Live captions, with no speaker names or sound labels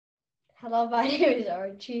Hello, my name is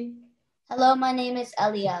Archie. Hello, my name is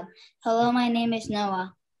Eliab. Hello, my name is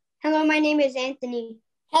Noah. Hello, my name is Anthony.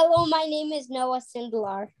 Hello, my name is Noah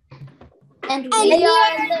Sindelar. And we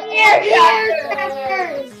are the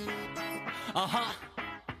Aircrafters!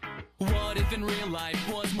 What if in real life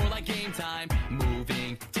was more like game time?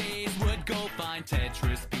 Moving days would go fine.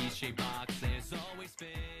 Tetris, piece-shaped boxes always fit.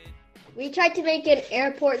 We tried to make an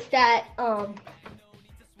airport that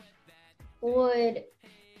would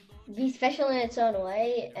be special in its own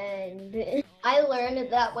way, and I learned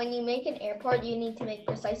that when you make an airport, you need to make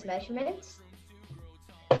precise measurements,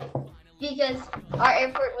 because our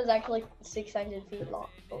airport was actually 600 feet long,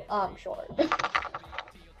 short.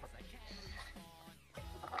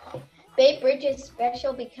 Bay Bridge is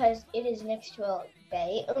special because it is next to a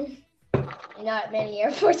bay. Not many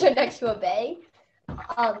airports are next to a bay.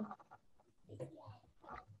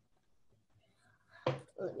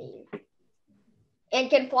 And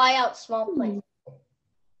can fly out small planes.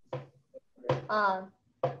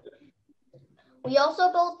 We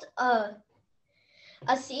also built a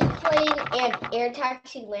seaplane and air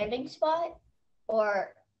taxi landing spot. I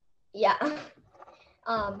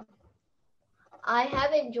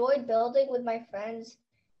have enjoyed building with my friends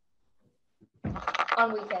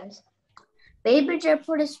on weekends. Bay Bridge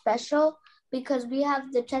Airport is special because we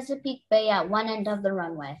have the Chesapeake Bay at one end of the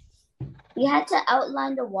runway. We had to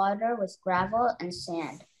outline the water with gravel and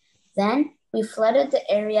sand. Then we flooded the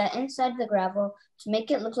area inside the gravel to make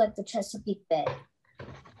it look like the Chesapeake Bay.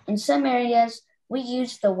 In some areas, we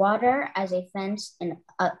used the water as a fence. In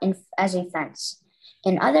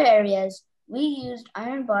other areas, we used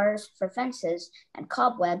iron bars for fences and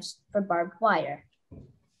cobwebs for barbed wire.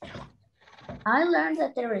 I learned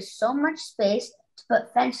that there is so much space to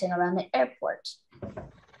put fencing around the airport.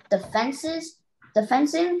 The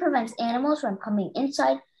fencing prevents animals from coming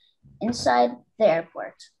inside the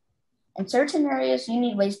airport. In certain areas, you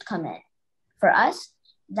need ways to come in. For us,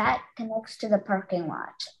 that connects to the parking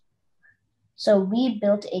lot. So we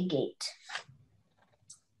built a gate.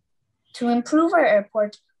 To improve our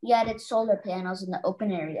airport, we added solar panels in the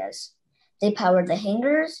open areas. They powered the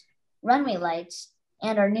hangars, runway lights,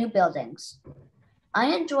 and our new buildings. I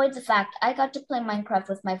enjoyed the fact I got to play Minecraft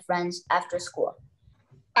with my friends after school.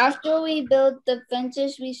 After we built the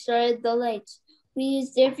fences, we started the lights. We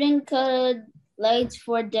used different colored lights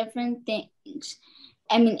for different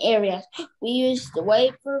areas. We used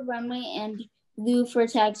white for runway and blue for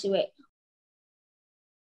taxiway.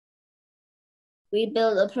 We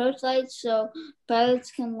built approach lights so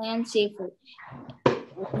pilots can land safely.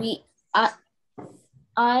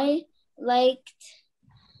 I liked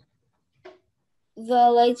the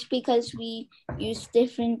lights because we used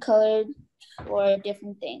different colors for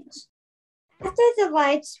different things. After the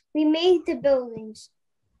lights, we made the buildings.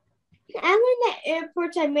 I learned that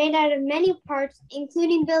airports are made out of many parts,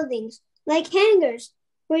 including buildings, like hangars,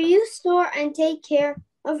 where you store and take care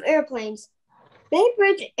of airplanes. Bay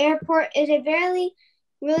Bridge Airport is a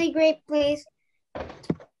really great place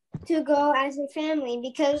to go as a family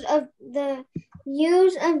because of the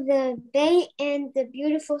views of the bay and the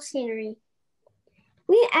beautiful scenery.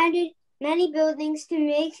 We added many buildings to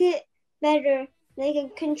make it better, like a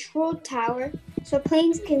control tower, so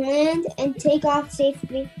planes can land and take off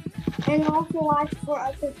safely, and also watch for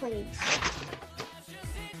other planes.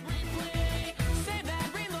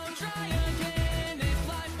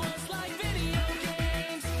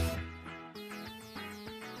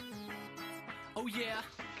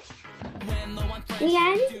 We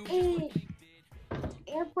added an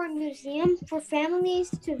airport museum for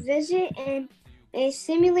families to visit and a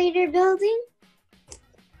simulator building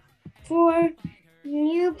for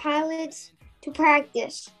new pilots to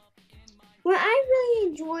practice. What I really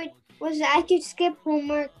enjoyed was that I could skip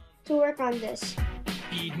homework to work on this.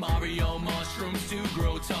 Eat Mario mushrooms to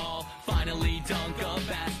grow tall. Finally dunk a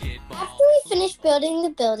basketball. After we finished building the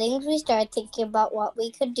buildings, we started thinking about what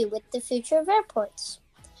we could do with the future of airports.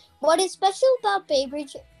 What is special about Bay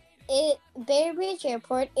Bridge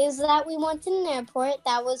Airport is that we wanted an airport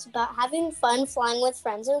that was about having fun flying with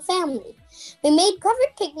friends and family. We made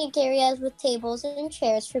covered picnic areas with tables and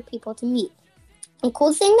chairs for people to meet. A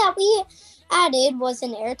cool thing that we added was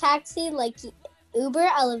an air taxi like Uber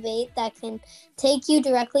Elevate that can take you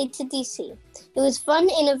directly to DC. It was fun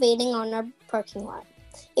innovating on our parking lot.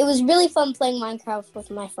 It was really fun playing Minecraft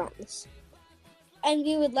with my friends. And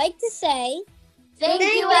we would like to say, Thank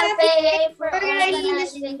you, FAA, for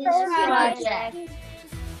organizing this project.